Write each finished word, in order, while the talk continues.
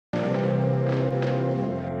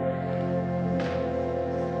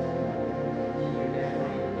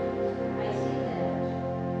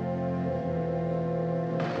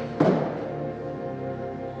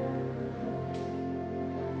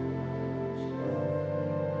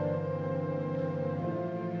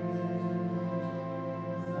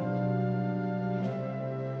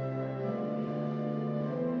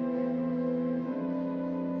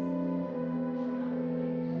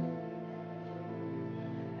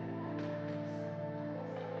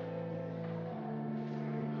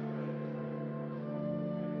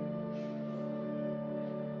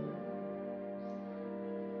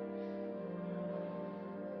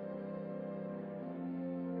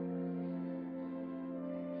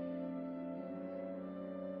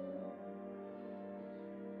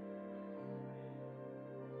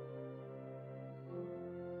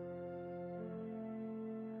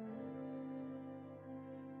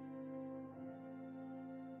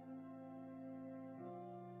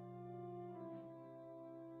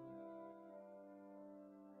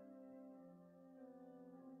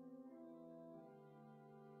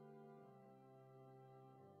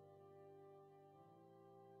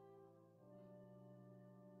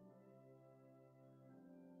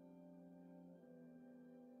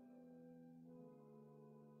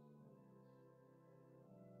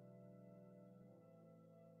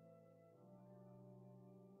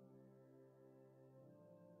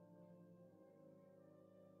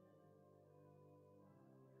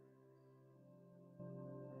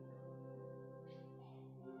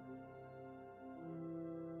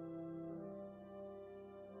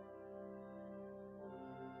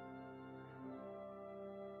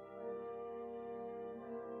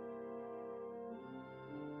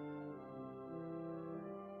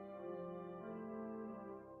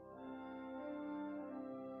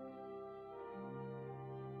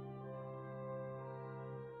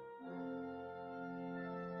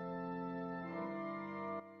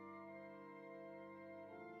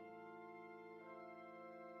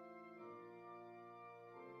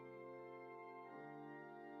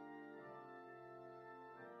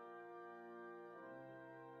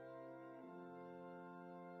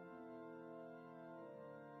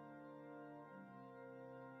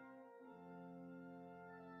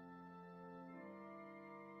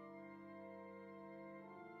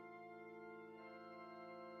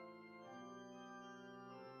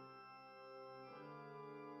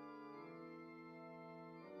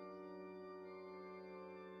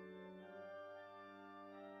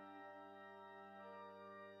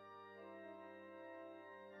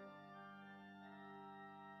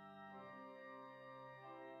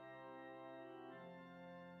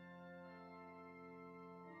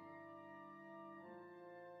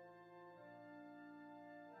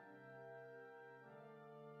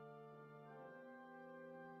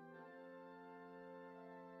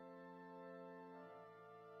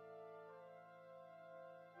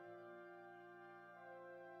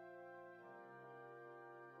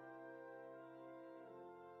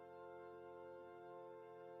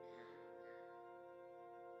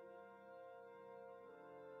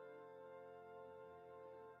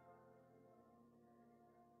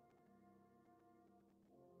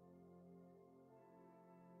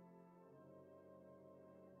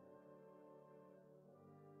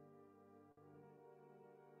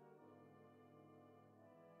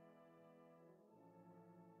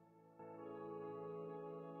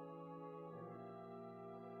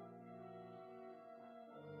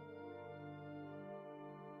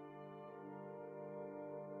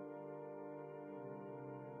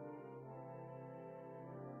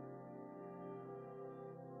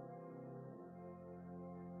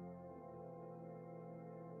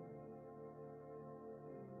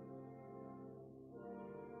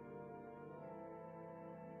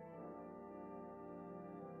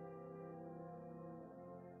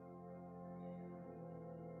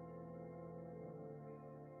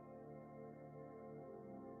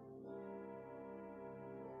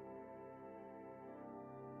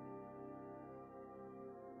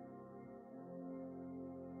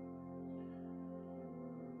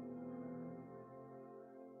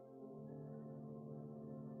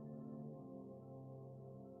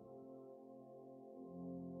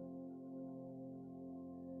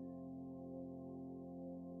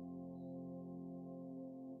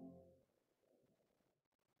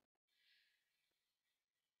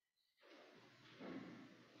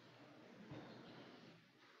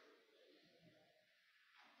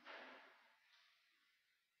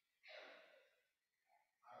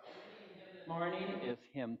morning is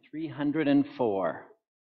hymn 304.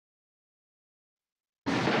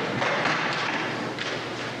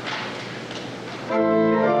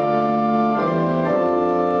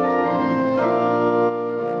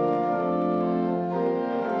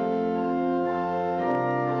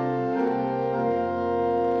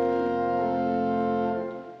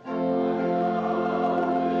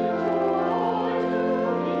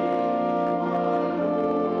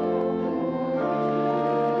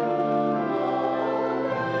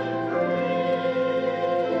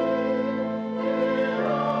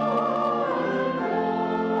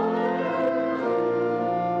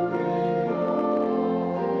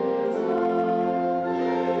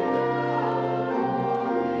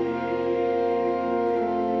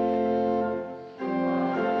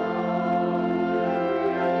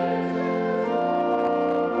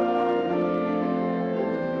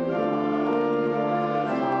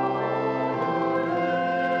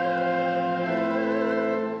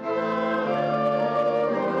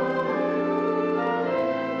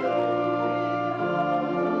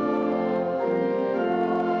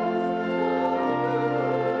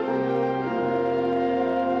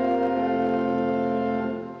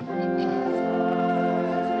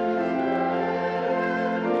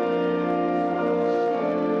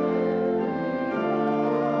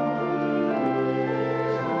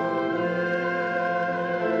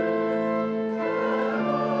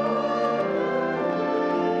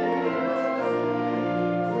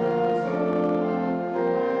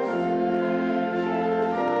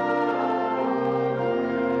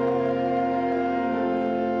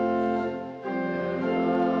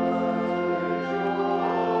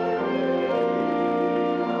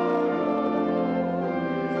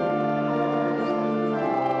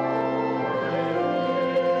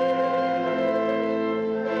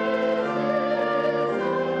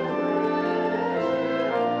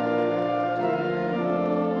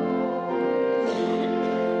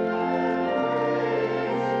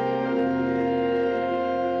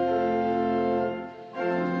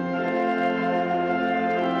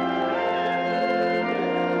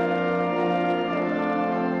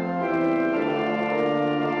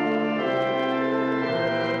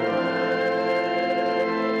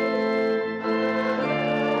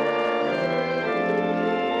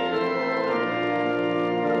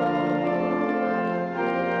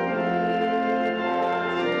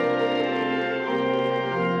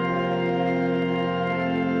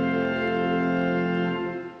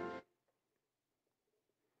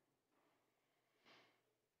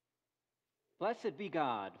 Blessed be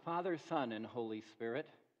God, Father, Son, and Holy Spirit.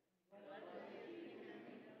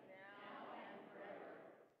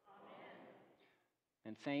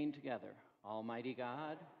 And saying together, Almighty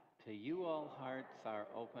God, to you all hearts are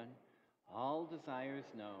open, all desires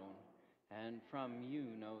known, and from you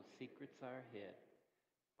no secrets are hid.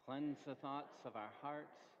 Cleanse the thoughts of our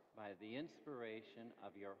hearts by the inspiration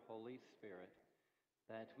of your Holy Spirit,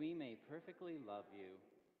 that we may perfectly love you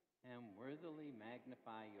and worthily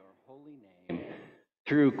magnify your holy name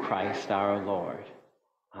through Christ our Lord.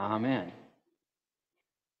 Amen.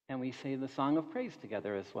 And we say the song of praise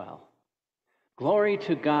together as well. Glory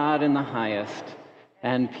to God in the highest,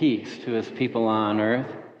 and peace to his people on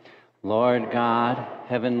earth. Lord God,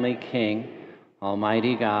 heavenly King,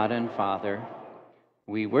 almighty God and Father,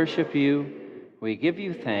 we worship you, we give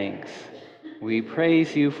you thanks, we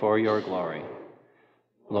praise you for your glory.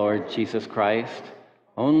 Lord Jesus Christ,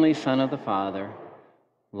 only Son of the Father,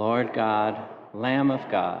 Lord God, Lamb of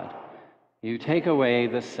God, you take away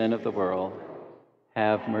the sin of the world.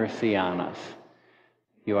 Have mercy on us.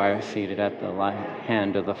 You are seated at the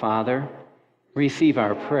hand of the Father. Receive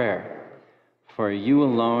our prayer, for you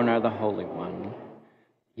alone are the Holy One.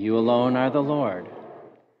 You alone are the Lord.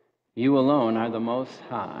 You alone are the Most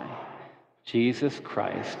High, Jesus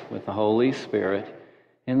Christ, with the Holy Spirit,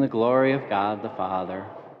 in the glory of God the Father.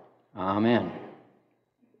 Amen.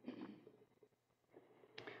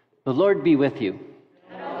 The Lord be with you.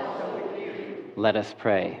 And also with you. Let us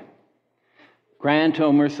pray. Grant,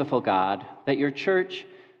 O merciful God, that your church,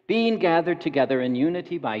 being gathered together in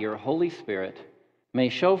unity by your Holy Spirit, may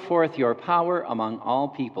show forth your power among all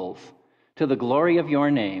peoples, to the glory of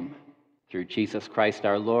your name, through Jesus Christ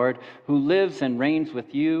our Lord, who lives and reigns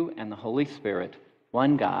with you and the Holy Spirit,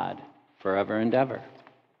 one God, forever and ever.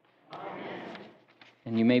 Amen.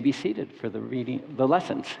 And you may be seated for the reading, the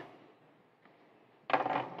lessons.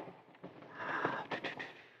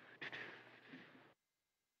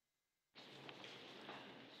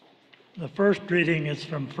 The first reading is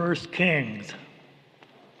from 1 Kings.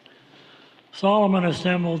 Solomon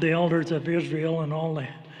assembled the elders of Israel and all the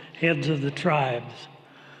heads of the tribes,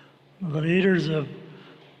 the leaders of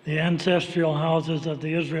the ancestral houses of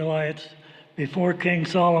the Israelites before King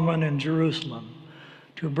Solomon in Jerusalem,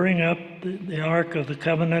 to bring up the ark of the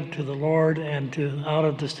covenant to the Lord and out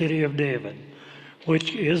of the city of David,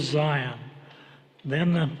 which is Zion.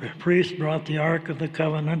 Then the priest brought the ark of the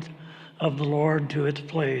covenant of the Lord to its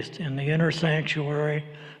place in the inner sanctuary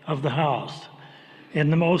of the house,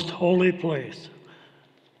 in the most holy place,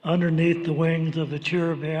 underneath the wings of the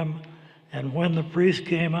cherubim. And when the priest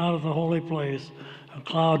came out of the holy place, a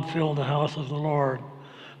cloud filled the house of the Lord,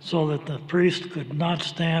 so that the priest could not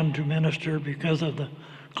stand to minister because of the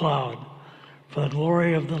cloud. For the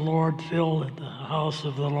glory of the Lord filled the house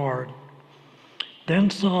of the Lord. Then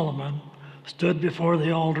Solomon stood before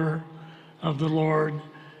the altar of the Lord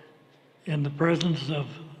in the presence of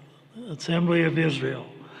the assembly of Israel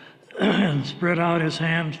and spread out his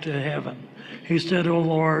hands to heaven. He said, O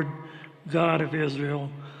Lord, God of Israel,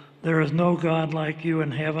 there is no God like you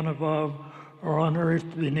in heaven above or on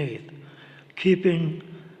earth beneath, keeping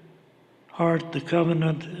heart the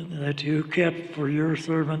covenant that you kept for your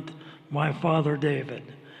servant, my father David.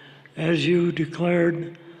 As you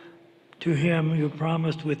declared to him, you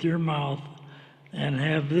promised with your mouth, and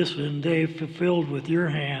have this day fulfilled with your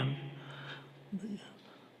hand,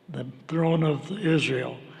 the throne of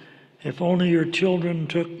Israel. If only your children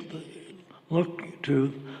look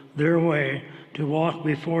to their way to walk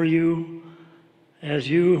before you as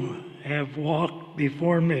you have walked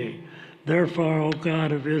before me. Therefore, O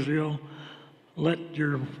God of Israel, let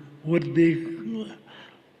your would be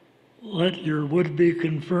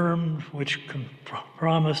confirmed, which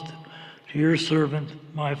promised to your servant,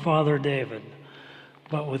 my father David.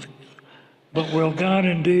 But will God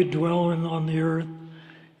indeed dwell on the earth?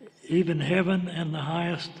 Even heaven and the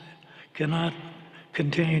highest cannot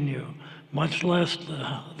contain you, much less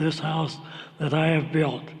this house that I have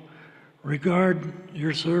built. Regard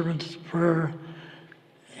your servant's prayer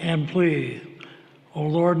and plea, O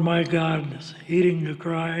Lord my God, heeding the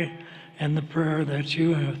cry and the prayer that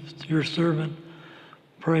your servant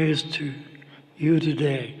prays to you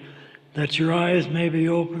today, that your eyes may be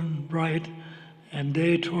open bright and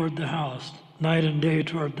day toward the house, night and day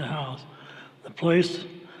toward the house. The place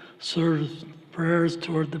serves prayers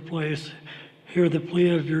toward the place. Hear the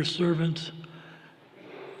plea of your servants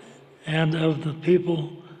and of the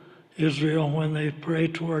people Israel when they pray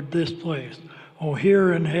toward this place. O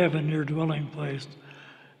hear in heaven your dwelling place.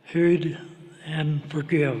 Heed and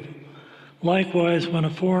forgive. Likewise, when a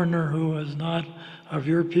foreigner who is not of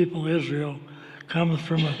your people Israel comes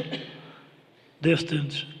from a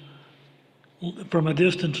distant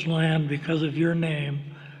land because of your name,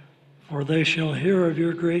 for they shall hear of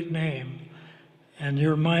your great name and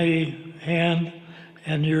your mighty hand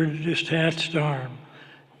and your detached arm.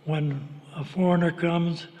 When a foreigner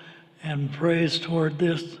comes and prays toward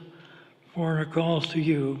this, foreigner calls to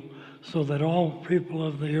you, so that all people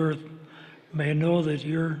of the earth may know that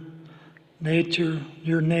your nature,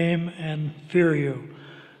 your name, and fear you,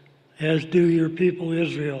 as do your people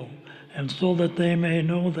Israel, and so that they may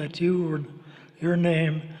know that your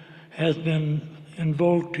name has been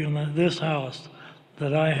invoked in this house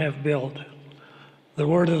that I have built. The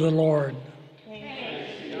word of the Lord.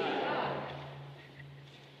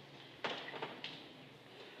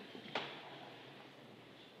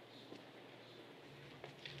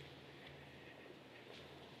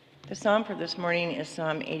 The psalm for this morning is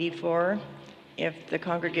Psalm 84. If the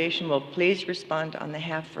congregation will please respond on the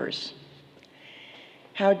half verse.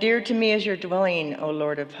 How dear to me is your dwelling, O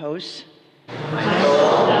Lord of hosts. My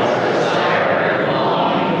soul does desire and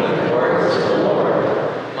long for the courts of the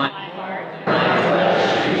Lord. My heart, my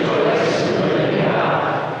flesh rejoices in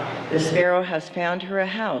God. The sparrow has found her a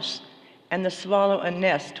house, and the swallow a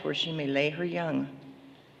nest where she may lay her young.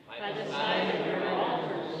 By the side of your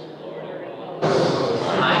altars, Lord of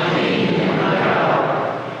hosts, my King and my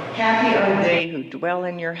God. Happy are they who dwell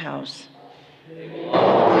in your house. They will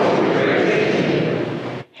always praise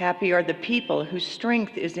you. Happy are the people whose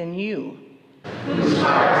strength is in you. Whose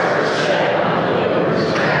hearts are set on the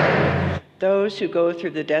Lord's path. Those who go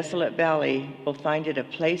through the desolate valley will find it a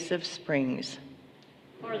place of springs.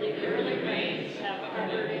 For the early rains have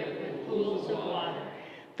covered it with pools of water.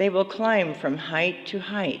 They will climb from height to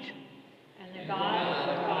height. And the God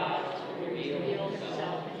of gods will reveal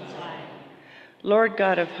himself inside. Lord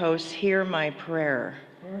God of hosts, hear my prayer.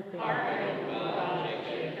 Hearken, O God of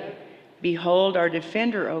Jacob, Behold our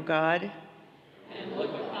defender, O God. and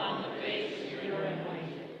look upon the face of your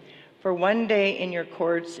anointed. For one day in your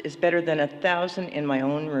courts is better than 1,000 in my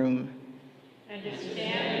own room. And to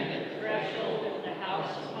stand in the threshold of the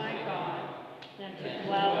house of my God, than to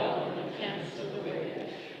dwell in the tents of the wicked.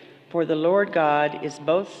 For the Lord God is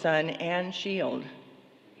both sun and shield.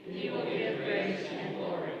 You will give grace and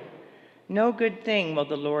glory. No good thing will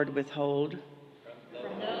the Lord withhold.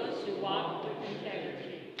 From those who walk with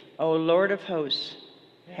integrity. O Lord of hosts,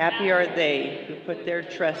 happy are they who put their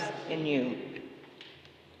trust in you.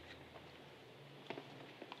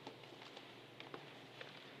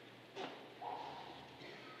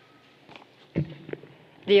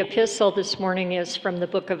 The epistle this morning is from the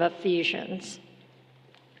book of Ephesians.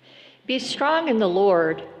 Be strong in the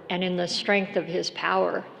Lord and in the strength of his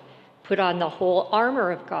power. Put on the whole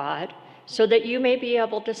armor of God so that you may be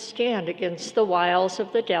able to stand against the wiles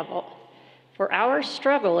of the devil. For our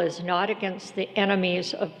struggle is not against the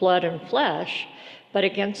enemies of blood and flesh, but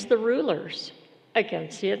against the rulers,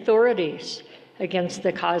 against the authorities, against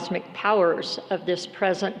the cosmic powers of this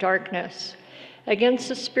present darkness, against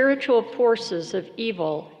the spiritual forces of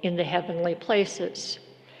evil in the heavenly places.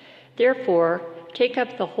 Therefore, take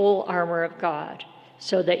up the whole armor of God,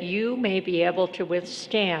 so that you may be able to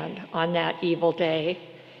withstand on that evil day,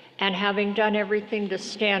 and having done everything to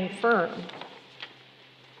stand firm.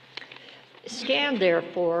 Stand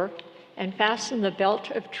therefore, and fasten the belt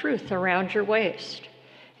of truth around your waist,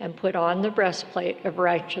 and put on the breastplate of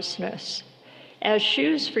righteousness. As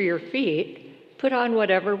shoes for your feet, put on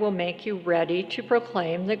whatever will make you ready to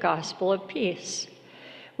proclaim the gospel of peace.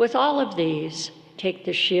 With all of these, take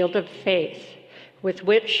the shield of faith, with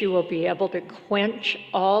which you will be able to quench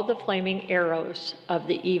all the flaming arrows of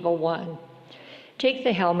the evil one. Take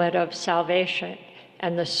the helmet of salvation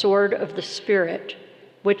and the sword of the Spirit,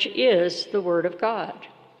 which is the word of God.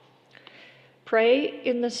 Pray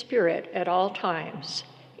in the Spirit at all times,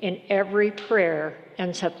 in every prayer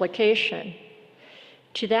and supplication.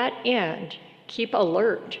 To that end, keep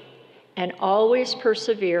alert and always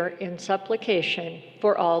persevere in supplication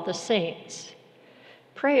for all the saints.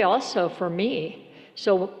 Pray also for me,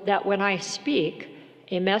 so that when I speak,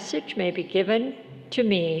 a message may be given to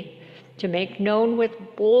me to make known with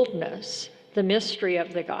boldness the mystery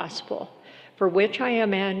of the gospel, for which I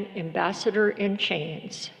am an ambassador in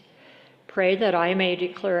chains. Pray that I may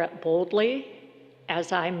declare it boldly,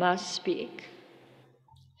 as I must speak.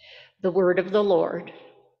 The word of the Lord.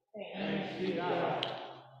 Thanks be to God.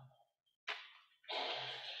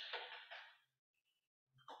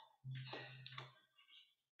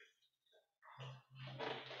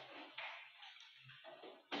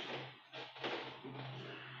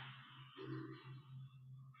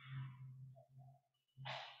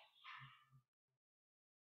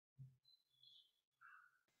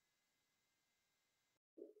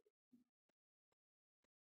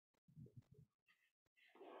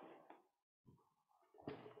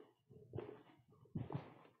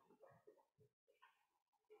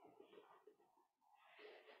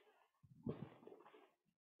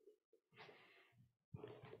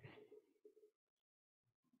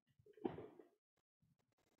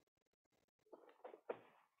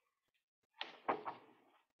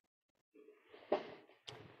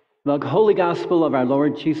 The Holy Gospel of our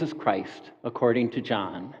Lord Jesus Christ, according to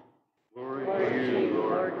John. Glory to you,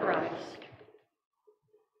 Lord Christ.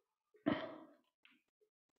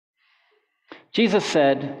 Jesus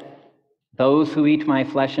said, "Those who eat my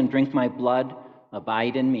flesh and drink my blood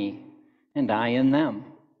abide in me, and I in them.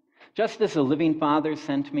 Just as the living Father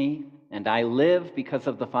sent me, and I live because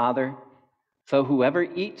of the Father, so whoever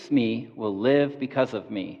eats me will live because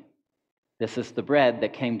of me. This is the bread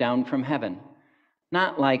that came down from heaven,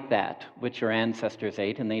 not like that which your ancestors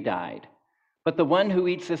ate and they died. But the one who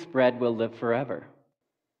eats this bread will live forever."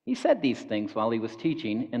 He said these things while he was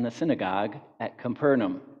teaching in the synagogue at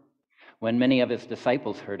Capernaum. When many of his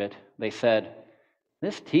disciples heard it, they said,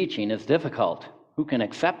 "This teaching is difficult. Who can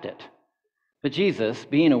accept it?" But Jesus,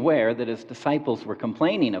 being aware that his disciples were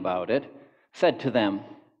complaining about it, said to them,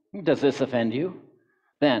 "Does this offend you?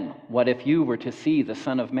 Then what if you were to see the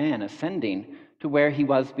Son of Man ascending to where he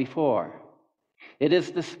was before? It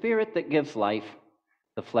is the Spirit that gives life.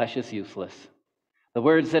 The flesh is useless. The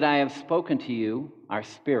words that I have spoken to you are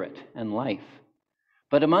spirit and life.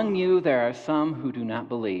 But among you there are some who do not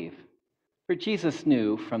believe." For Jesus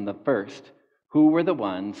knew from the first who were the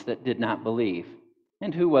ones that did not believe,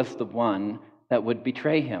 and who was the one that would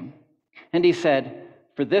betray him. And he said,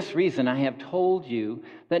 "For this reason I have told you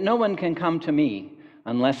that no one can come to me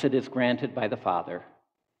unless it is granted by the Father."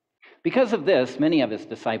 Because of this, many of his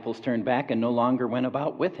disciples turned back and no longer went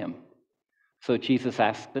about with him. So Jesus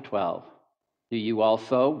asked the 12, "Do you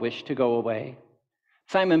also wish to go away?"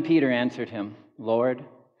 Simon Peter answered him, "Lord,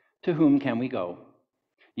 to whom can we go?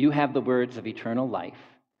 You have the words of eternal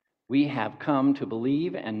life. We have come to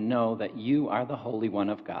believe and know that you are the Holy One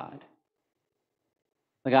of God."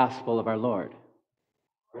 The Gospel of our Lord.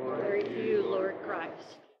 Glory to you, Lord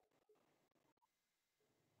Christ.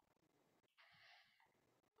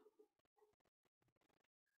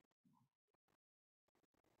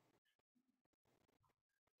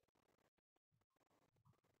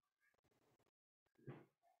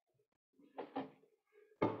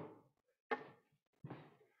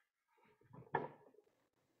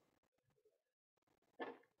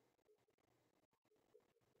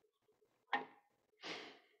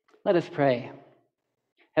 Let us pray.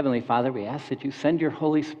 Heavenly Father, we ask that you send your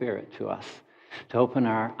Holy Spirit to us to open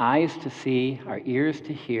our eyes to see, our ears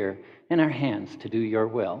to hear, and our hands to do your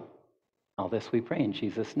will. All this we pray in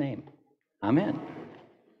Jesus' name. Amen.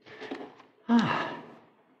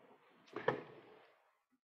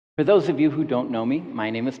 For those of you who don't know me,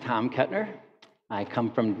 my name is Tom Kettner. I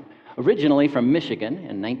come originally from Michigan.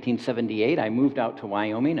 In 1978, I moved out to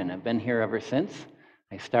Wyoming and have been here ever since.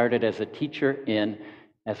 I started as a teacher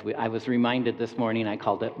I was reminded this morning, I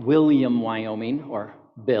called it William, Wyoming, or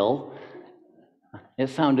Bill. It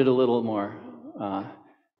sounded a little more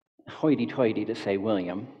hoity-toity to say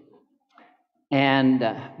William. And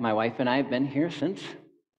my wife and I have been here since.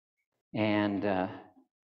 And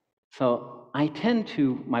so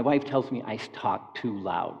my wife tells me I talk too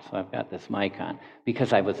loud, so I've got this mic on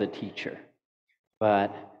because I was a teacher.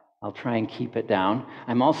 But I'll try and keep it down.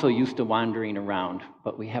 I'm also used to wandering around,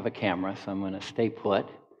 but we have a camera, so I'm going to stay put.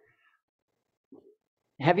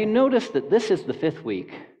 Have you noticed that this is the 5th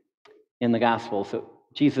week in the Gospel? So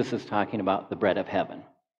Jesus is talking about the bread of heaven.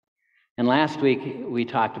 And last week, we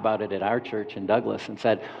talked about it at our church in Douglas and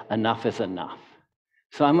said, enough is enough.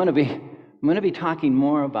 So I'm going to be talking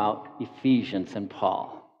more about Ephesians and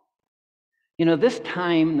Paul. You know, this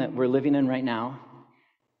time that we're living in right now,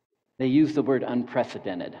 they use the word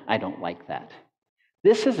unprecedented. I don't like that.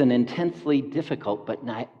 This is an intensely difficult but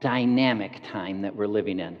dynamic time that we're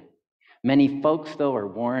living in. Many folks, though, are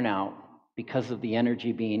worn out because of the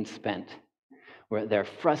energy being spent, where they're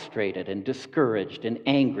frustrated and discouraged and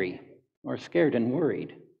angry or scared and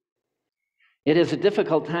worried. It is a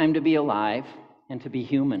difficult time to be alive and to be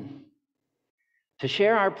human. To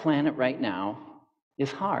share our planet right now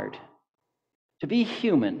is hard. To be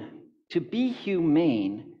human, to be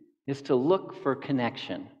humane, is to look for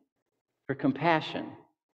connection, for compassion,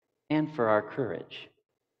 and for our courage.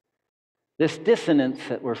 This dissonance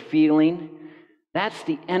that we're feeling, that's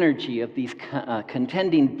the energy of these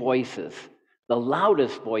contending voices. The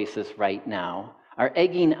loudest voices right now are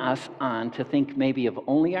egging us on to think maybe of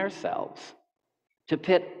only ourselves, to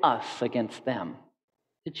pit us against them,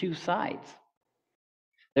 to choose sides.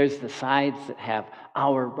 There's the sides that have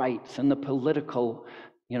our rights and the political,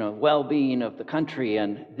 well-being of the country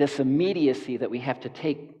and this immediacy that we have to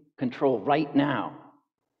take control right now.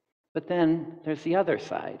 But then there's the other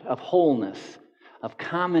side of wholeness, of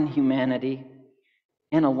common humanity,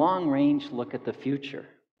 and a long-range look at the future.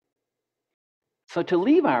 So to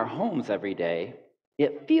leave our homes every day,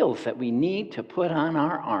 it feels that we need to put on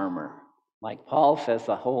our armor, like Paul says,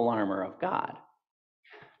 the whole armor of God.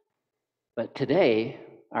 But today,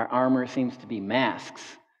 our armor seems to be masks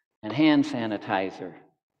and hand sanitizer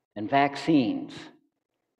and vaccines.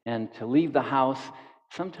 And to leave the house,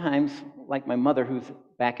 sometimes, like my mother who's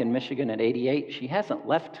back in Michigan at 88, she hasn't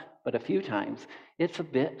left but a few times. It's a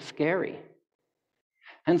bit scary.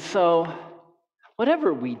 And so,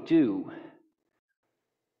 whatever we do,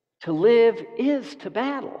 to live is to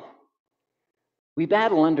battle. We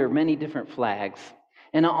battle under many different flags,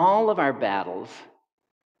 and all of our battles,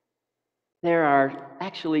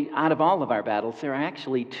 out of all of our battles, there are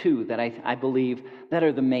actually two that I believe that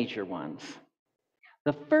are the major ones.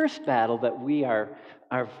 The first battle that we are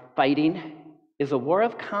fighting is a war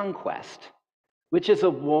of conquest, which is a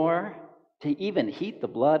war to even heat the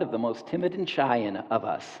blood of the most timid and shy of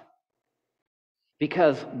us.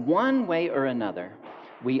 Because one way or another,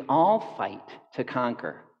 we all fight to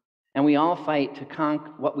conquer. And what we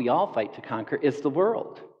all fight to conquer is the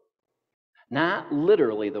world. Not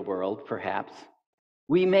literally the world, perhaps.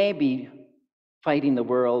 We may be fighting the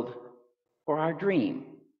world for our dream.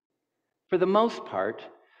 For the most part,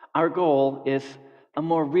 our goal is a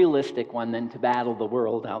more realistic one than to battle the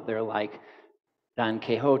world out there like Don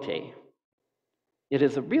Quixote. It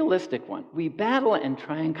is a realistic one. We battle and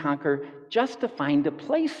try and conquer just to find a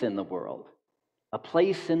place in the world, a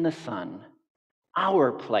place in the sun,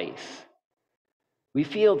 our place. We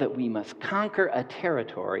feel that we must conquer a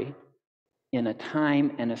territory in a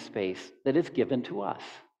time and a space that is given to us.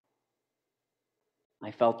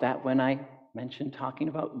 I felt that when I mentioned talking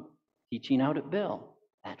about teaching out at Bill.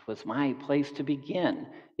 That was my place to begin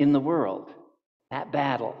in the world, that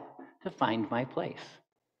battle to find my place.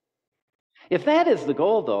 If that is the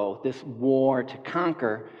goal, though, this war to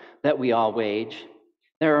conquer that we all wage,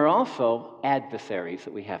 there are also adversaries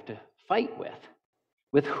that we have to fight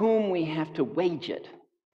with whom we have to wage it.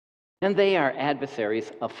 And they are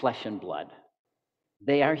adversaries of flesh and blood.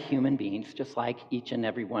 They are human beings, just like each and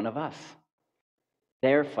every one of us.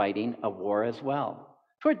 They're fighting a war as well,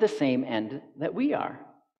 toward the same end that we are.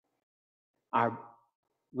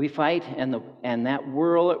 We fight, and that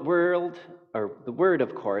world, or the word,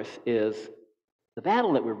 of course, is The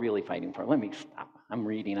battle that we're really fighting for, let me stop. I'm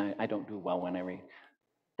reading. I don't do well when I read.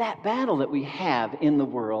 That battle that we have in the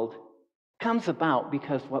world comes about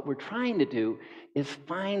because what we're trying to do is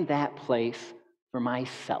find that place for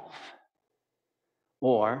myself,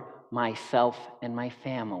 or myself and my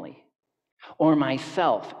family, or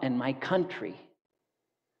myself and my country,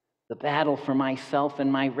 the battle for myself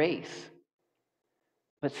and my race.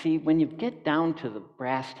 But see, when you get down to the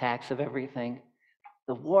brass tacks of everything,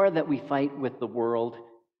 the war that we fight with the world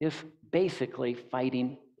is basically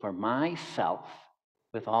fighting for myself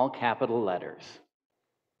with all capital letters.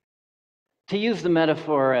 To use the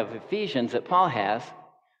metaphor of Ephesians that Paul has,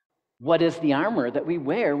 what is the armor that we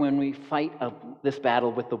wear when we fight this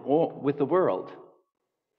battle with the world?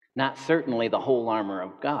 Not certainly the whole armor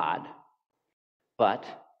of God, but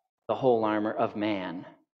the whole armor of man.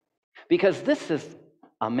 Because this is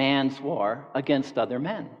a man's war against other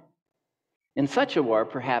men. In such a war,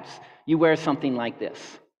 perhaps you wear something like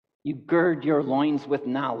this. You gird your loins with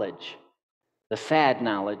knowledge, the sad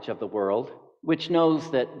knowledge of the world, which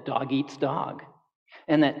knows that dog eats dog,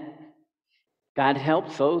 and that God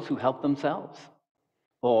helps those who help themselves,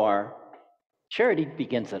 or charity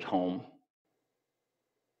begins at home.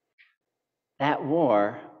 That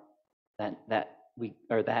war, that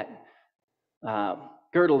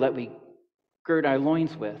girdle that we gird our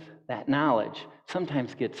loins with, that knowledge,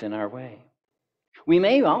 sometimes gets in our way. We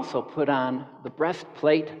may also put on the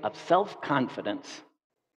breastplate of self-confidence,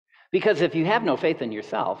 because if you have no faith in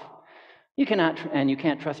yourself, you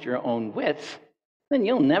can't trust your own wits, then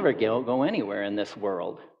you'll never go anywhere in this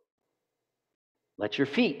world. Let your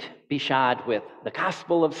feet be shod with the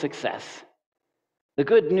gospel of success, the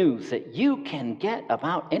good news that you can get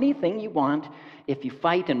about anything you want if you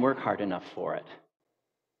fight and work hard enough for it.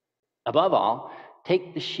 Above all,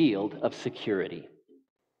 take the shield of security,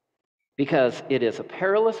 because it is a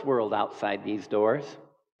perilous world outside these doors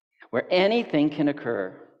where anything can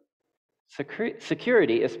occur.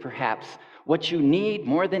 Security is perhaps what you need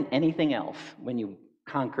more than anything else when you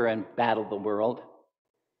conquer and battle the world.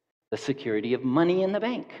 The security of money in the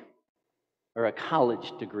bank, or a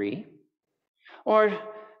college degree, or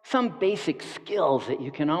some basic skills that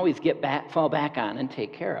you can always fall back on and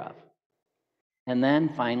take care of. And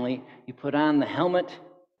then finally, you put on the helmet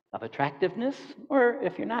of attractiveness, or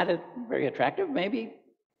if you're not very attractive, maybe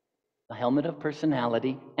the helmet of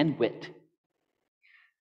personality and wit.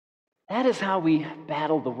 That is how we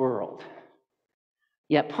battle the world.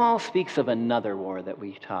 Yet Paul speaks of another war that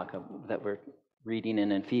we're reading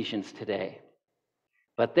in Ephesians today.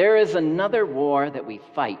 But there is another war that we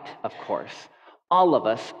fight, of course, all of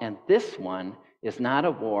us, and this one is not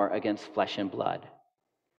a war against flesh and blood.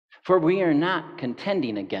 For we are not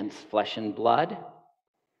contending against flesh and blood,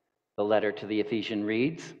 the letter to the Ephesians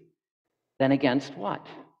reads, then against what?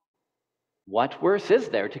 What worse is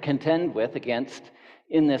there to contend with against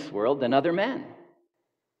in this world than other men?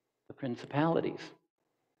 The principalities,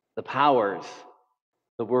 the powers,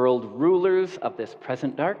 the world rulers of this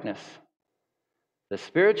present darkness, the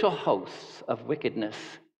spiritual hosts of wickedness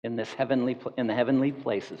in the heavenly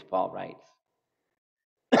places, Paul writes.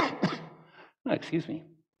 Excuse me.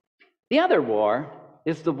 The other war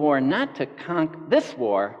is the war not to conquer. This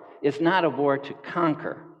war is not a war to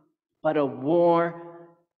conquer, but a war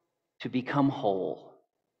to become whole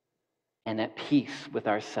and at peace with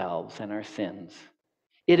ourselves and our sins.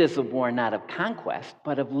 It is a war not of conquest,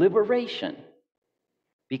 but of liberation,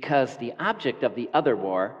 because the object of this other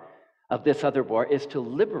war, is to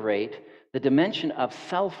liberate the dimension of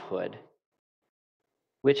selfhood,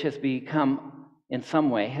 which has become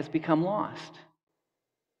lost.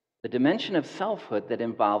 The dimension of selfhood that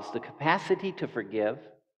involves the capacity to forgive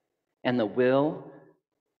and the will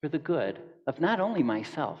for the good of not only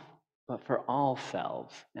myself, but for all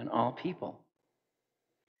selves and all people.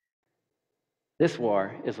 This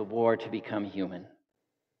war is a war to become human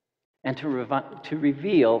and to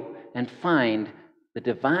reveal and find the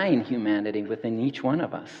divine humanity within each one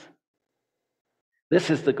of us. This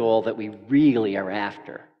is the goal that we really are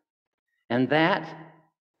after, and that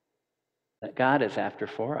God is after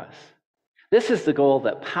for us. This is the goal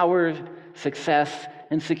that power, success,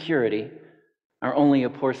 and security are only a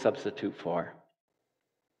poor substitute for.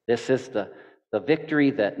 This is the victory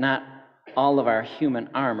that not all of our human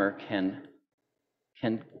armor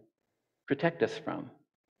can protect us from.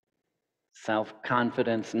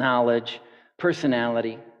 Self-confidence, knowledge,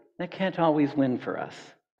 personality, that can't always win for us.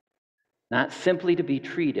 Not simply to be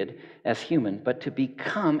treated as human, but to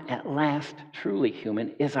become at last truly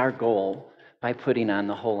human is our goal by putting on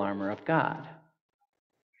the whole armor of God.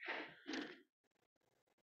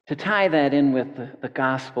 To tie that in with the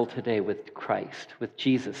gospel today, with Christ, with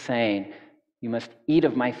Jesus saying, You must eat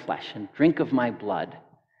of my flesh and drink of my blood.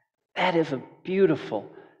 That is a beautiful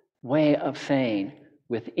way of saying,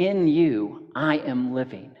 within you, I am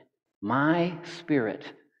living. My spirit,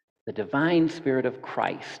 the divine spirit of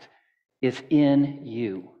Christ, is in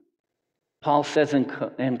you. Paul says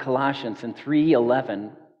in Colossians in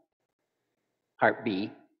 3:11, part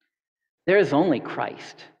B, there is only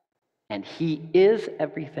Christ, and he is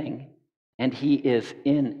everything, and he is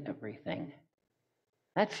in everything.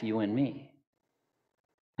 That's you and me.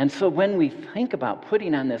 And so when we think about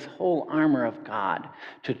putting on this whole armor of God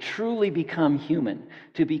to truly become human,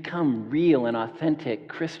 to become real and authentic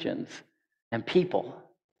Christians and people,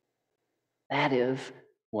 that is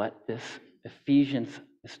what this Ephesians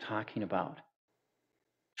is talking about.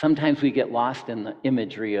 Sometimes we get lost in the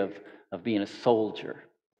imagery of being a soldier.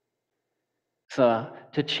 So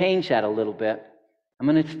to change that a little bit, I'm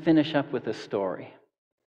going to finish up with a story.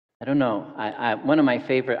 I don't know. One of my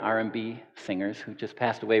favorite R&B singers who just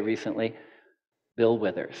passed away recently, Bill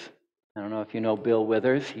Withers. I don't know if you know Bill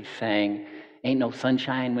Withers. He sang Ain't No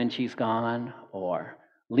Sunshine When She's Gone, or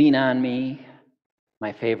Lean on Me.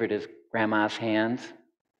 My favorite is Grandma's Hands.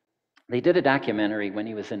 They did a documentary when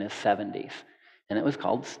he was in his 70s, and it was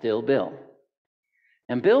called Still Bill.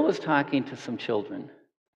 And Bill was talking to some children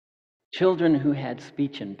who had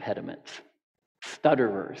speech impediments,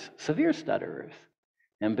 stutterers, severe stutterers.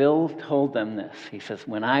 And Bill told them this. He says,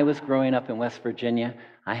 when I was growing up in West Virginia,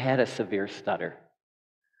 I had a severe stutter.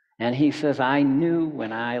 And he says, I knew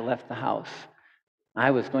when I left the house,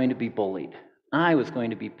 I was going to be bullied. I was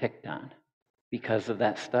going to be picked on because of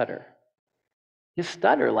that stutter. His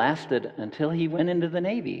stutter lasted until he went into the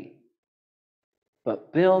Navy.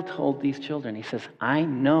 But Bill told these children, he says, I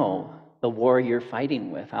know the war you're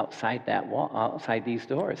fighting with outside that wall, outside these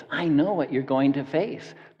doors. I know what you're going to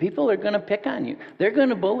face. People are going to pick on you. They're going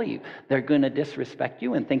to bully you. They're going to disrespect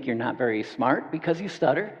you and think you're not very smart because you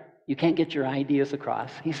stutter. You can't get your ideas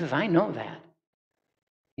across. He says, I know that.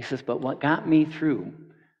 He says, but what got me through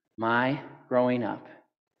my growing up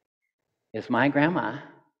is my grandma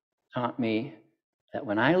taught me that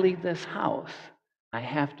when I leave this house, I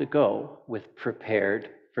have to go with prepared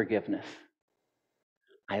forgiveness.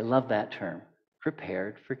 I love that term,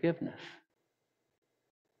 prepared forgiveness.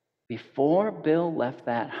 Before Bill left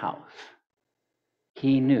that house,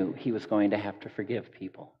 he knew he was going to have to forgive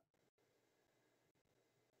people.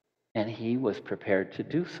 And he was prepared to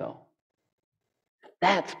do so.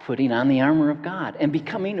 That's putting on the armor of God and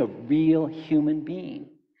becoming a real human being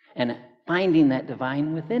and finding that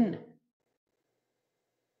divine within.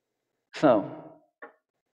 So,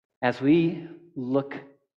 as we look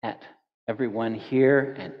at everyone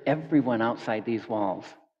here and everyone outside these walls,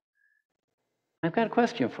 I've got a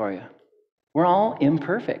question for you. We're all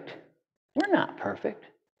imperfect. We're not perfect.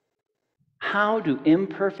 How do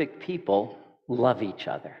imperfect people love each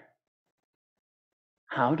other?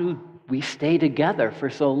 How do we stay together for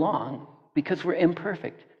so long because we're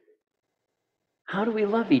imperfect? How do we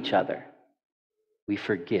love each other? We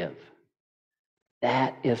forgive.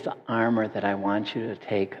 That is the armor that I want you to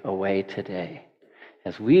take away today.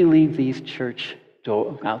 As we leave these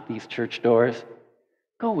out these church doors,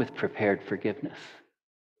 go with prepared forgiveness,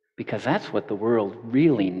 because that's what the world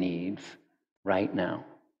really needs right now.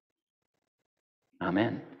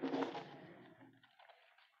 Amen.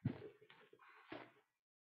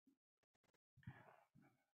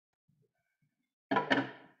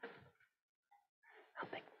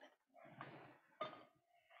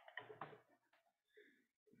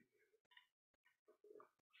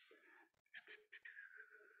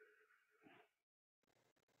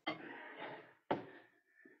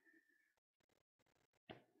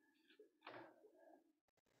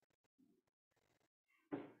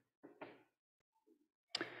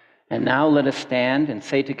 And now let us stand and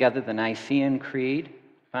say together the Nicene Creed,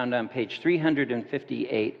 found on page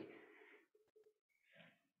 358.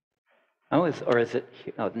 Oh, is it?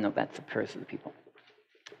 Oh, no, that's the prayers of the people.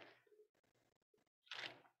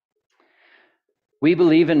 We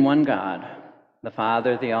believe in one God, the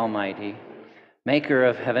Father, the Almighty, maker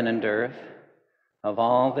of heaven and earth, of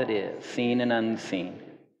all that is, seen and unseen.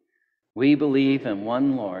 We believe in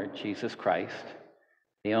one Lord, Jesus Christ,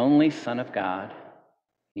 the only Son of God,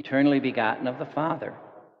 eternally begotten of the Father,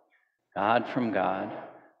 God from God,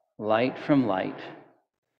 light from light,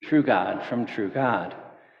 true God from true God,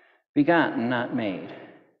 begotten, not made,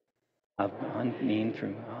 of one being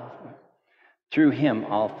through him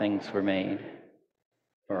all things were made.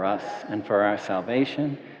 For us and for our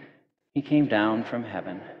salvation, he came down from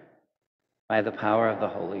heaven. By the power of the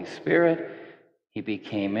Holy Spirit, he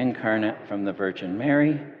became incarnate from the Virgin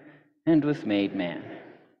Mary and was made man.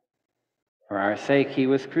 For our sake he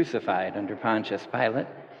was crucified under Pontius Pilate.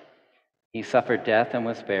 He suffered death and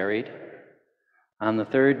was buried. On the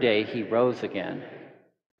third day he rose again.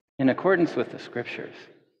 In accordance with the Scriptures,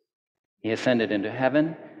 he ascended into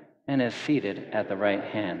heaven and is seated at the right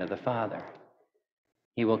hand of the Father.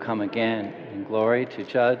 He will come again in glory to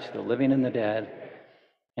judge the living and the dead,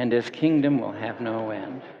 and his kingdom will have no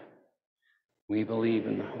end. We believe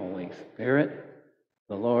in the Holy Spirit,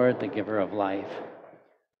 the Lord, the giver of life,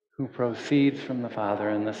 who proceeds from the Father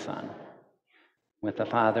and the Son. With the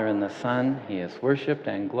Father and the Son, he is worshiped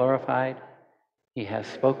and glorified. He has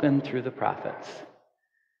spoken through the prophets.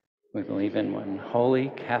 We believe in one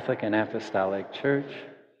holy, Catholic, and Apostolic Church.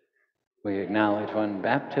 We acknowledge one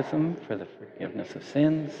baptism for the forgiveness of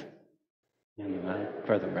sins, and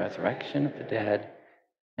for the resurrection of the dead,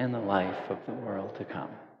 and the life of the world to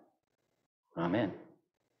come. Amen.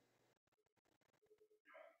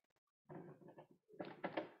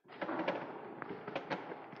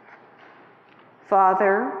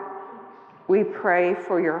 Father, we pray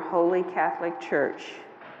for your holy Catholic Church.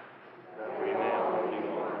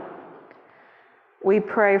 We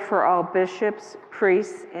pray for all bishops,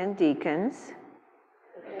 priests, and deacons.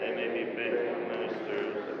 They may be faithful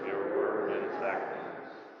ministers of your word and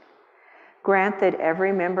sacraments. Grant that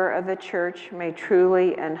every member of the church may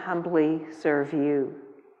truly and humbly serve you.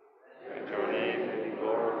 That your name may be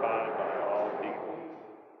glorified by all people.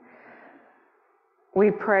 We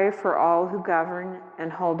pray for all who govern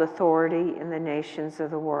and hold authority in the nations of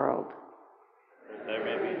the world. That there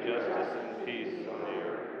may be justice and peace on the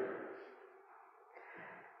earth.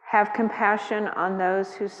 Have compassion on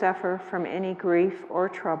those who suffer from any grief or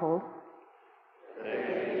trouble. They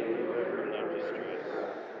may be delivered from their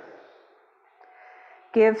distress.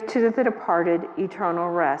 Give to the departed eternal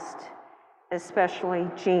rest, especially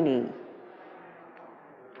Jeannie.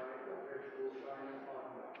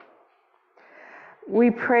 We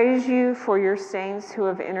praise you for your saints who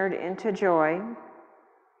have entered into joy. Come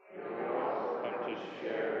to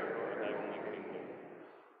share your heavenly kingdom.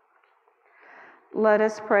 Let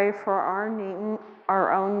us pray for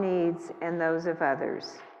our own needs and those of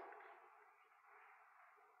others.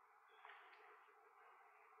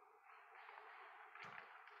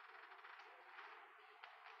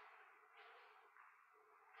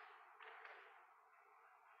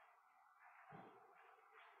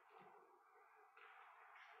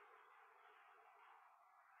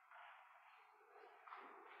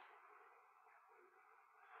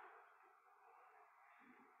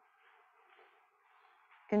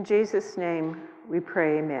 In Jesus' name, we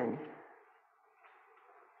pray, amen.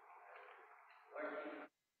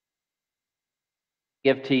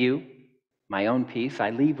 Give to you my own peace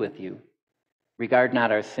I leave with you. Regard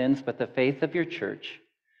not our sins, but the faith of your church,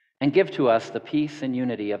 and give to us the peace and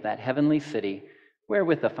unity of that heavenly city, where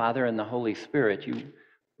with the Father and the Holy Spirit you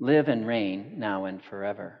live and reign now and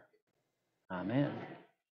forever. Amen.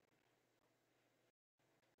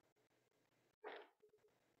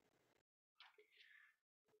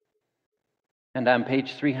 And on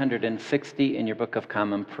page 360 in your Book of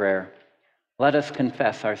Common Prayer, let us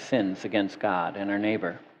confess our sins against God and our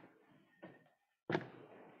neighbor.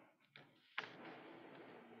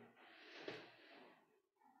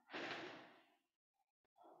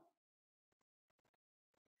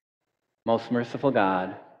 Most merciful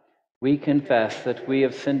God, we confess that we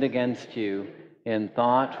have sinned against you in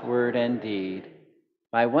thought, word, and deed,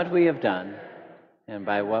 by what we have done and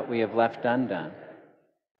by what we have left undone.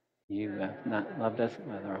 You have not loved us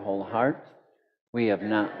with our whole heart. We have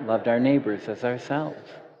not loved our neighbors as ourselves.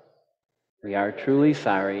 We are truly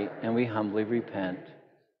sorry, and we humbly repent.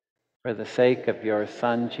 For the sake of your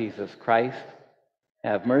Son, Jesus Christ,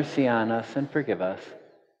 have mercy on us and forgive us,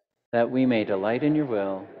 that we may delight in your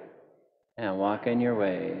will and walk in your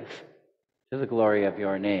ways, to the glory of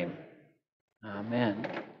your name. Amen.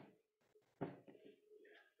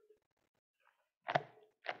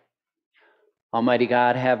 Almighty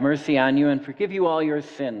God, have mercy on you and forgive you all your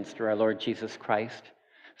sins through our Lord Jesus Christ.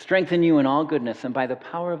 Strengthen you in all goodness, and by the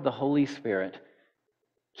power of the Holy Spirit,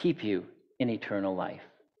 keep you in eternal life.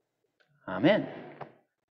 Amen.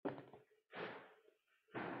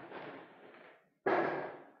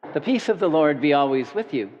 The peace of the Lord be always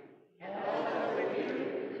with you.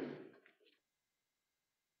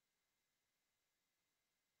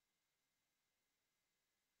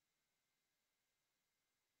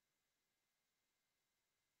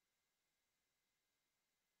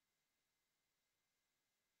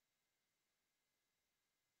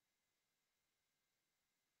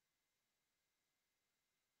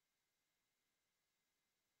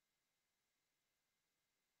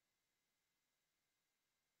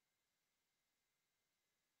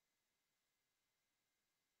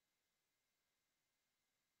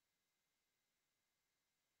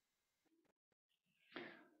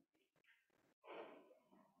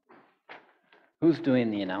 Who's doing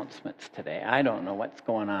the announcements today? I don't know what's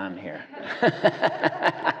going on here. Well,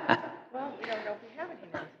 we don't know if we have any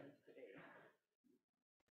announcements today.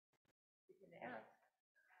 You can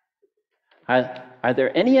ask. Are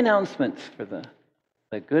there any announcements for the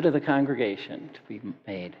good of the congregation to be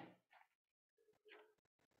made?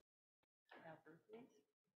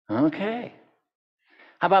 Okay.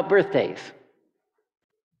 How about birthdays?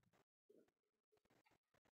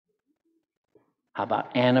 How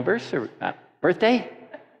about anniversary? Birthday?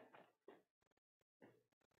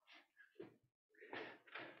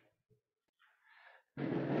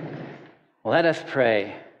 Let us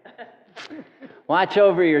pray. Watch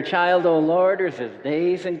over your child, O Lord, as his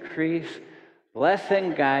days increase. Bless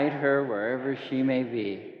and guide her wherever she may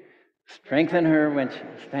be. Strengthen her when she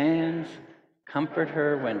stands. Comfort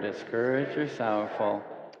her when discouraged or sorrowful.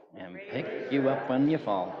 And pick you up when you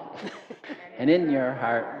fall. And in your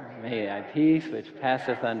heart may thy peace, which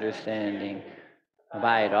passeth understanding,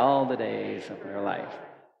 abide all the days of your life.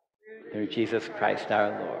 Through Jesus Christ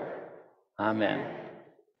our Lord. Amen.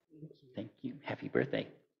 Thank you. Happy birthday.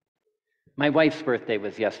 My wife's birthday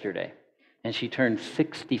was yesterday, and she turned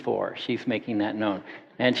 64. She's making that known.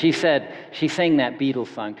 And she sang that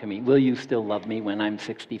Beatles song to me, "Will you still love me when I'm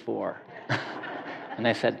 64?" And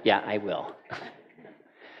I said, yeah, I will.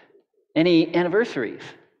 Any anniversaries?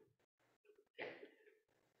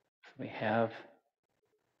 We have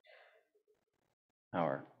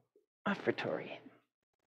our offertory.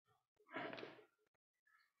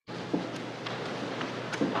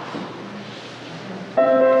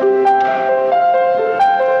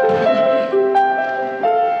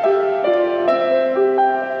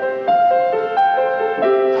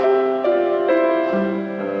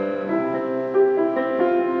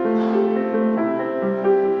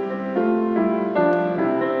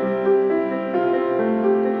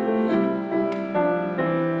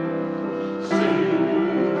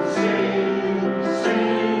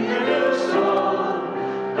 Sing a new song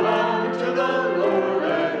unto the Lord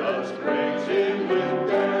and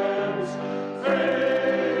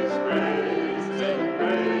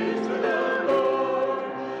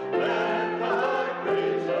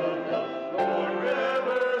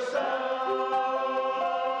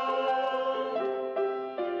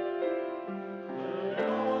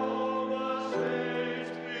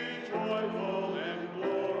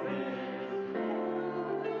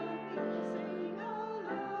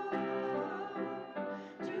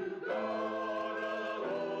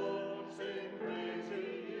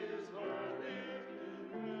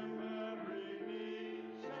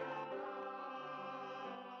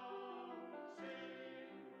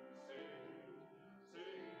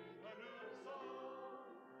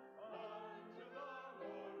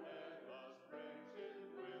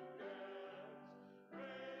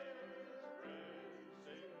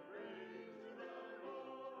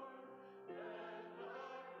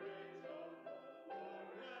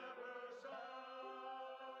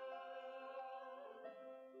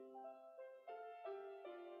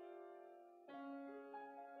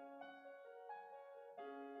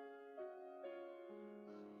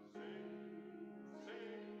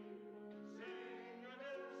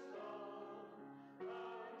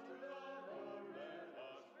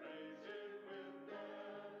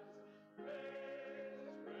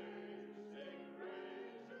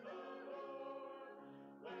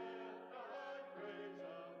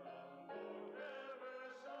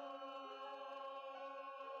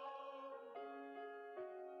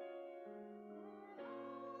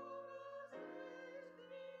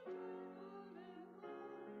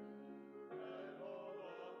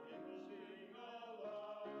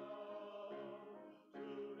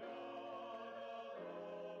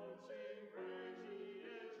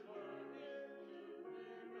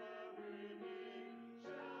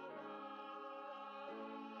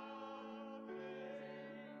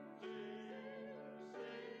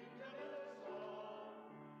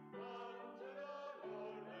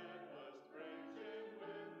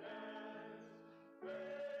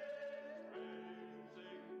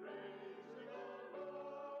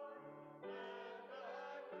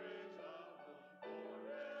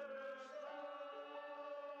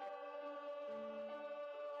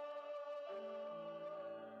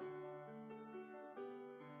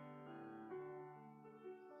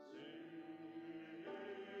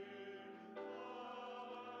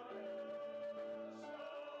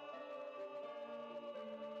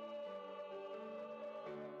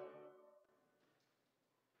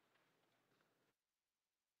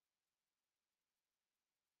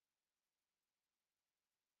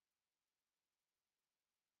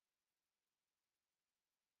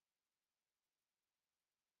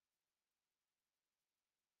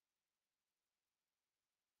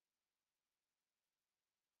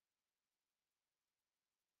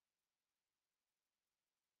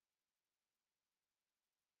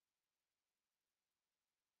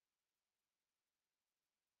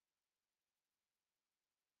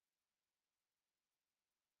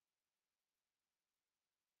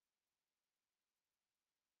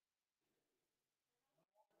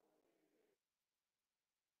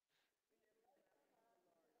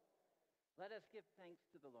Let us give thanks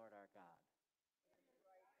to the Lord our God.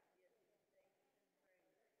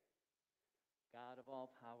 God of all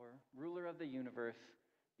power, ruler of the universe,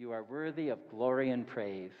 you are worthy of glory and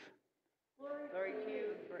praise. Glory to you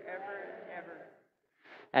forever and ever.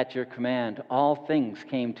 At your command, all things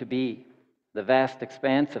came to be. The vast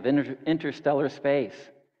expanse of interstellar space,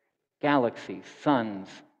 galaxies, suns,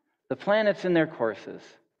 the planets in their courses,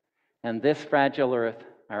 and this fragile earth,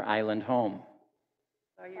 our island home.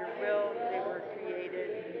 By your will they were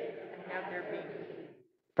created and have their being.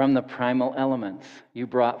 From the primal elements, you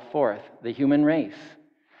brought forth the human race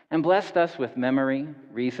and blessed us with memory,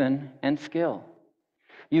 reason, and skill.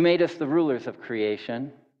 You made us the rulers of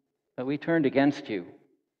creation, but we turned against you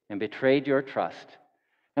and betrayed your trust,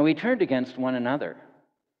 and we turned against one another.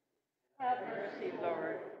 Have mercy,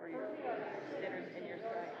 Lord, for your sinners in your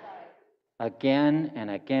sight. Again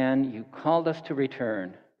and again, you called us to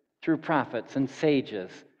return. Through prophets and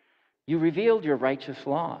sages, you revealed your righteous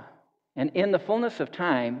law. And in the fullness of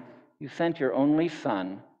time, you sent your only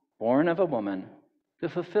Son, born of a woman, to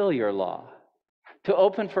fulfill your law, to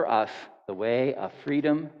open for us the way of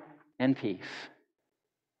freedom and peace.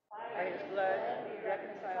 By his blood he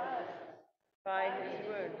reconciled us. By his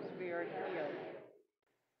wounds we are healed.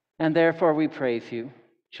 And therefore we praise you,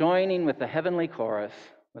 joining with the heavenly chorus,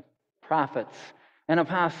 with prophets and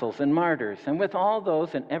apostles and martyrs, and with all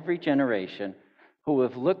those in every generation who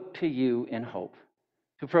have looked to you in hope,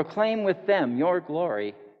 to proclaim with them your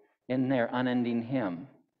glory in their unending hymn.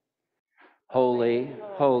 Holy,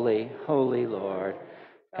 holy, holy Lord,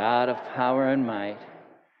 God of power and might,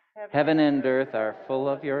 heaven and earth are full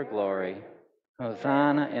of your glory.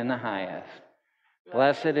 Hosanna in the highest.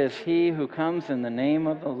 Blessed is he who comes in the name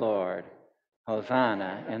of the Lord.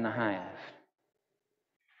 Hosanna in the highest.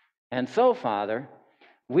 And so, Father,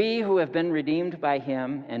 we who have been redeemed by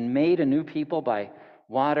him and made a new people by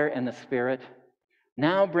water and the Spirit,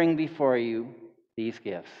 now bring before you these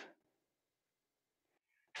gifts.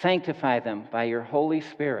 Sanctify them by your Holy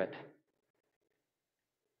Spirit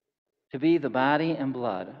to be the body and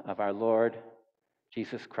blood of our Lord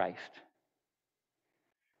Jesus Christ.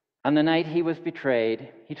 On the night he was betrayed,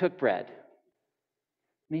 he took bread,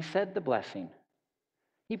 and he said the blessing.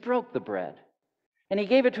 He broke the bread, and he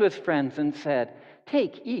gave it to his friends and said,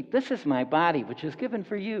 "Take, eat, this is my body, which is given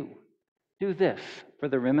for you. Do this for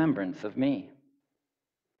the remembrance of me."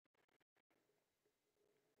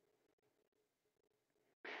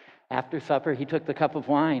 After supper, he took the cup of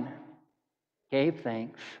wine, gave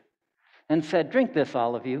thanks, and said, "Drink this,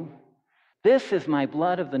 all of you. This is my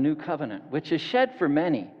blood of the new covenant, which is shed for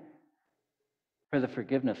many for the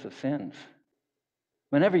forgiveness of sins.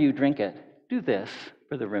 Whenever you drink it, do this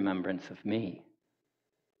for the remembrance of me."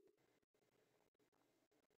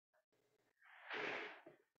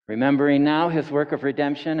 Remembering now his work of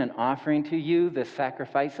redemption and offering to you this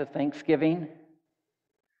sacrifice of thanksgiving,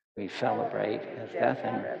 we celebrate his death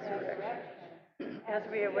and resurrection, as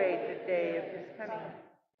we await the day of his coming.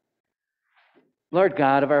 Lord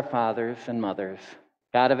God of our fathers and mothers,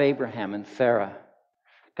 God of Abraham and Sarah,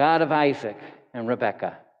 God of Isaac and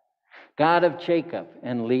Rebekah, God of Jacob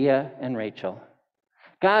and Leah and Rachel,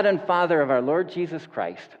 God and Father of our Lord Jesus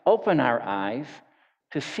Christ, open our eyes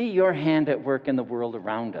to see your hand at work in the world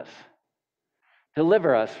around us.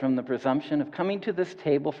 Deliver us from the presumption of coming to this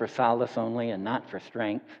table for solace only and not for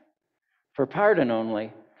strength, for pardon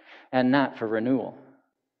only and not for renewal.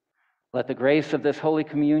 Let the grace of this Holy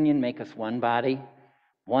Communion make us one body,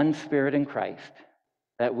 one Spirit in Christ,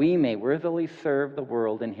 that we may worthily serve the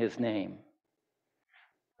world in his name.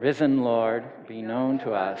 Risen Lord, be known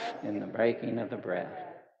to us in the breaking of the bread.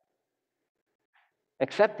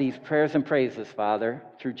 Accept these prayers and praises, Father,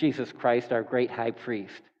 through Jesus Christ, our great high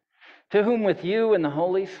priest, to whom with you and the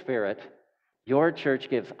Holy Spirit, your church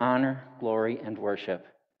gives honor, glory, and worship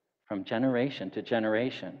from generation to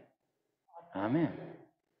generation. Amen.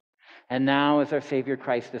 And now, as our Savior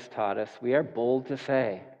Christ has taught us, we are bold to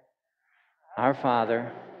say, Our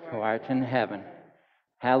Father, who art in heaven,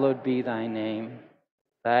 hallowed be thy name.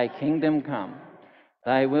 Thy kingdom come,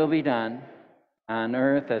 thy will be done, on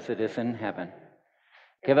earth as it is in heaven.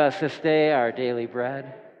 Give us this day our daily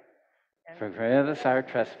bread. Forgive us our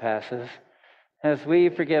trespasses, as we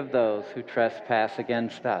forgive those who trespass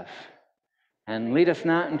against us. And lead us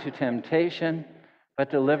not into temptation,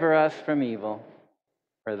 but deliver us from evil.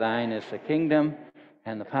 For thine is the kingdom,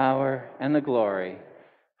 and the power, and the glory,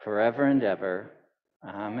 forever and ever.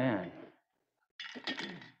 Amen.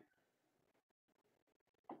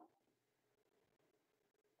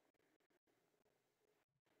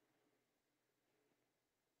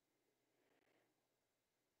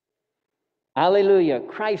 Alleluia,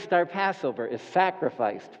 Christ our Passover is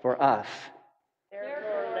sacrificed for us.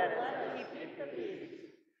 Therefore, let us keep the peace.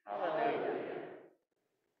 Hallelujah.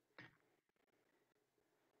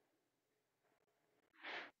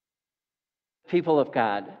 People of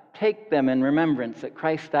God, take them in remembrance that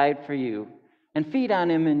Christ died for you, and feed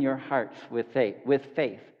on him in your hearts with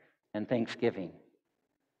faith and thanksgiving.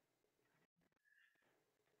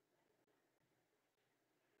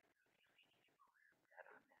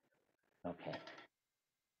 Okay.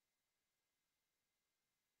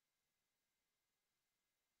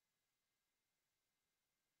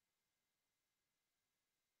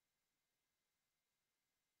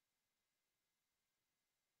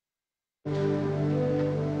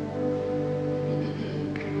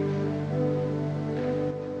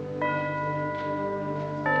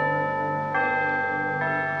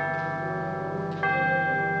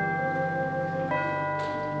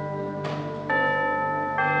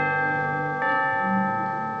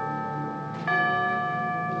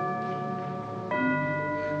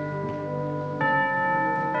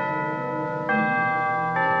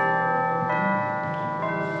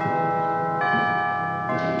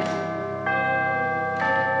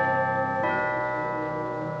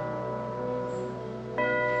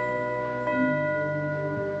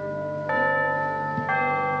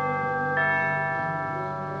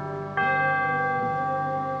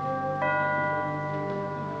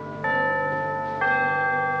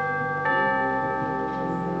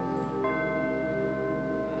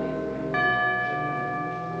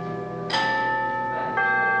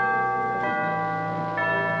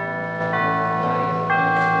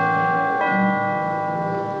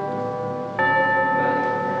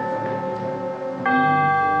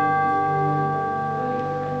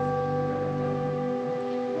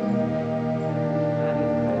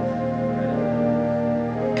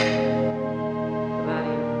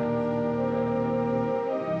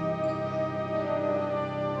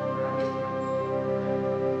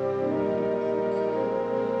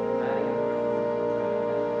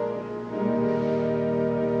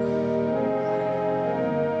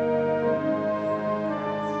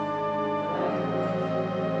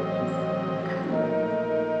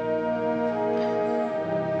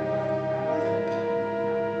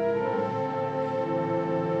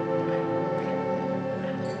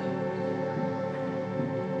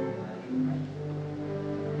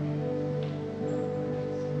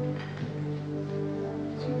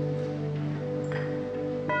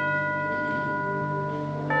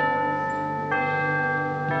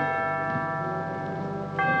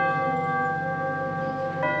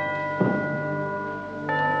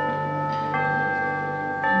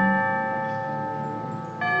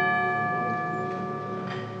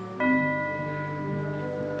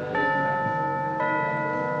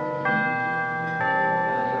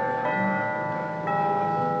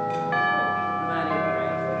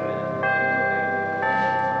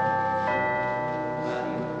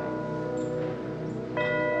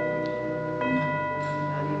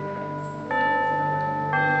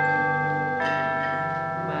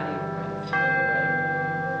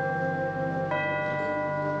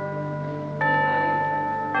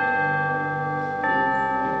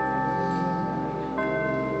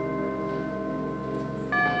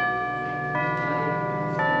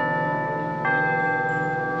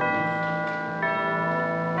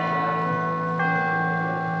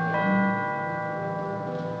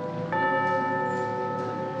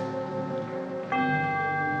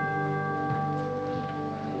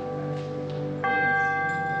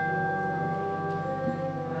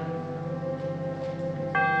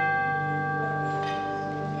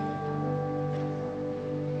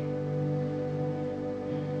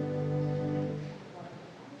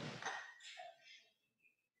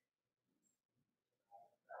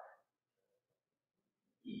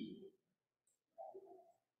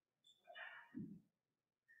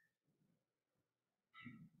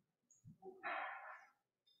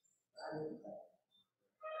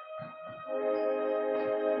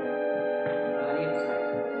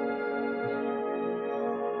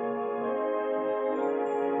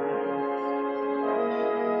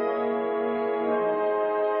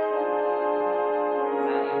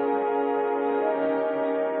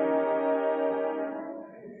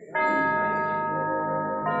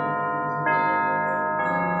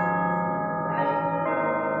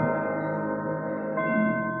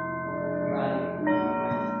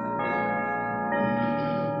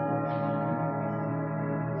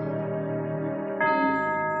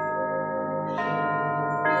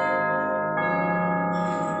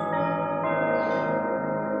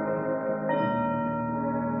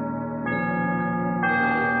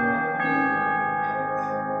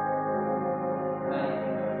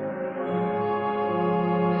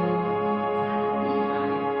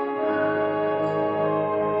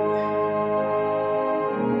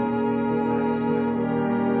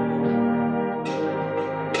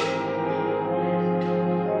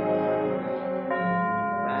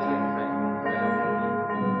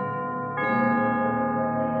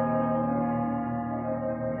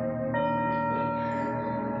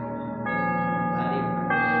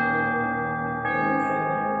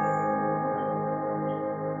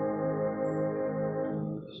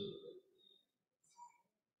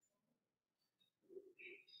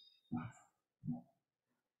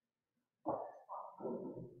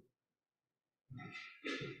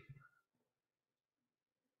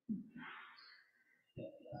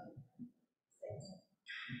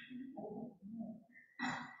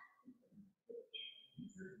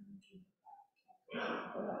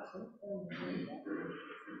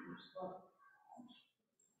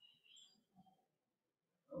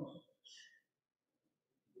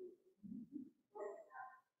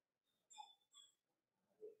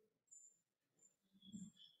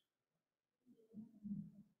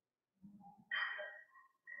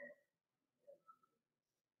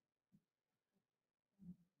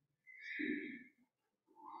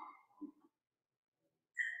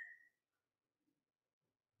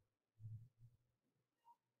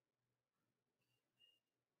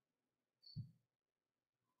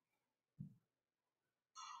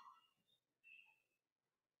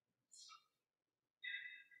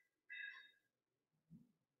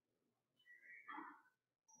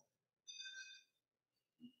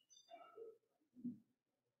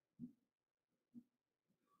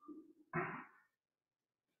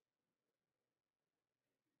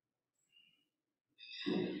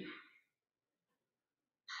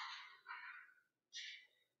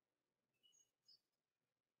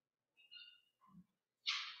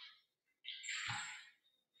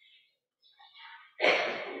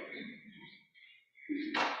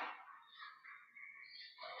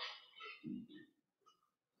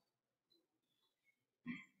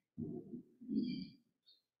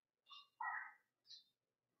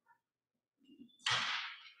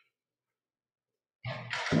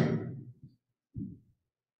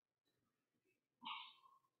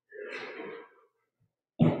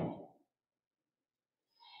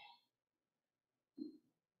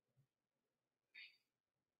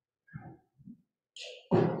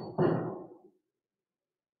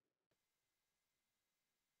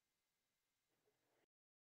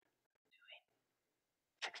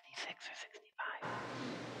 66 or 65.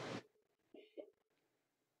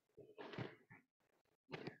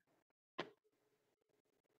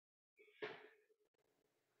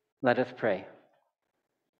 Let us pray.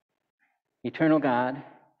 Eternal God,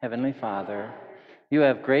 Heavenly Father, you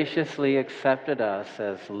have graciously accepted us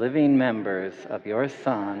as living members of your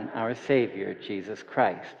Son, our Savior, Jesus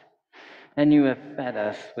Christ, and you have fed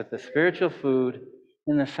us with the spiritual food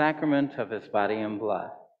in the sacrament of his body and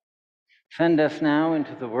blood. Send us now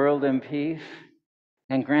into the world in peace,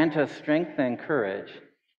 and grant us strength and courage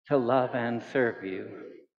to love and serve you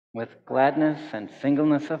with gladness and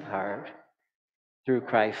singleness of heart, through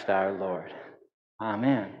Christ our Lord.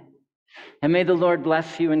 Amen. And may the Lord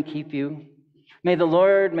bless you and keep you. May the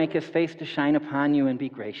Lord make his face to shine upon you and be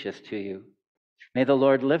gracious to you. May the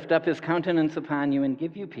Lord lift up his countenance upon you and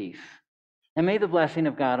give you peace. And may the blessing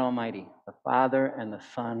of God Almighty, the Father and the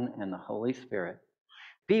Son and the Holy Spirit,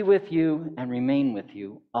 be with you and remain with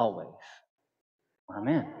you always.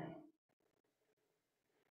 Amen.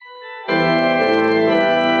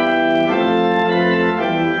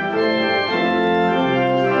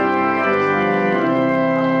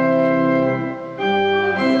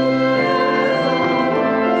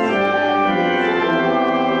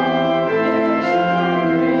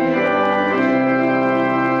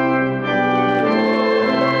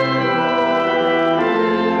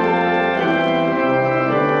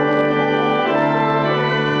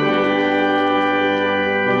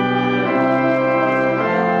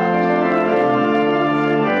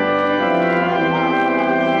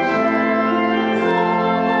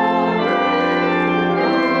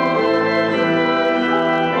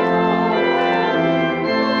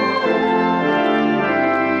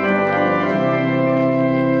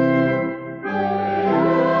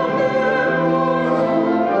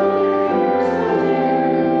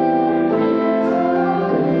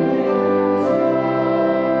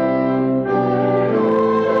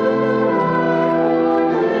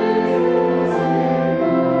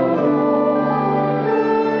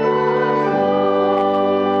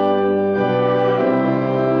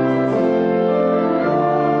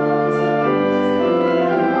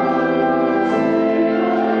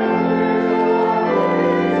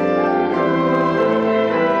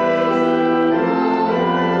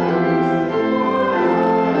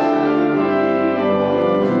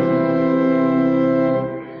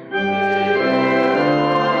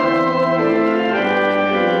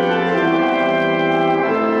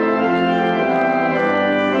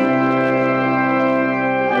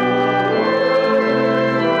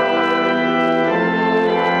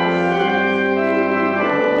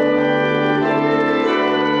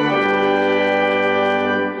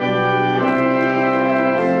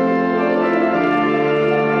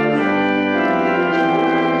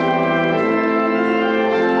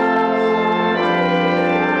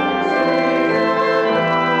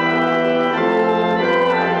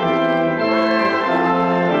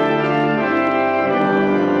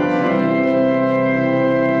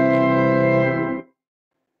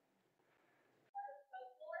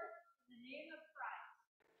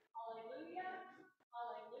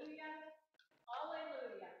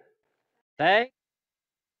 Thank